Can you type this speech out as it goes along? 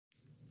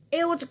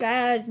Hey, what's up,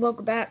 guys?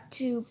 Welcome back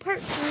to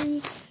part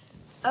 3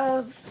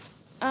 of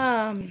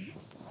how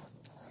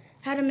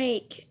to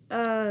make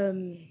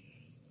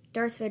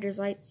Darth Vader's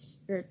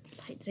lightsaber.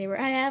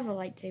 I have a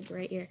lightsaber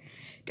right here.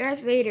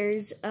 Darth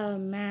Vader's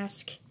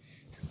mask,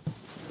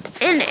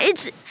 and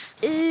it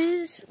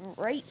is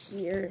right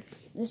here.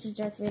 This is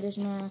Darth Vader's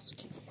mask,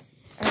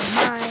 and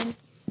mine.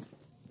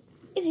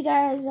 If you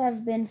guys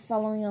have been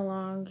following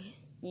along,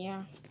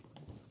 yeah,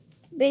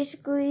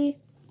 basically.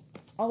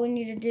 All we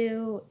need to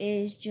do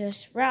is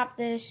just wrap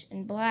this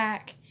in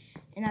black,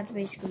 and that's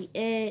basically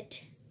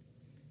it.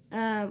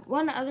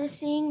 One other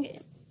thing,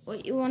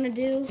 what you want to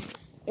do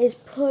is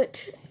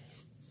put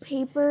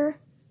paper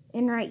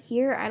in right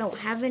here. I don't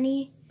have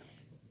any.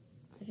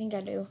 I think I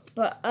do.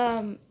 But,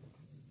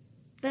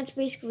 that's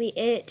basically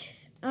it.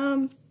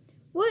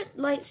 What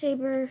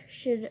lightsaber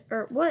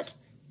what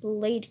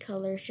blade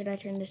color should I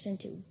turn this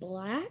into?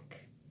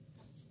 Black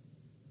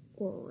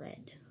or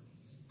red?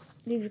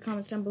 Leave your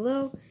comments down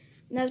below.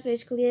 And that's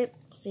basically it.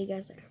 I'll see you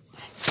guys later.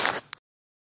 Bye.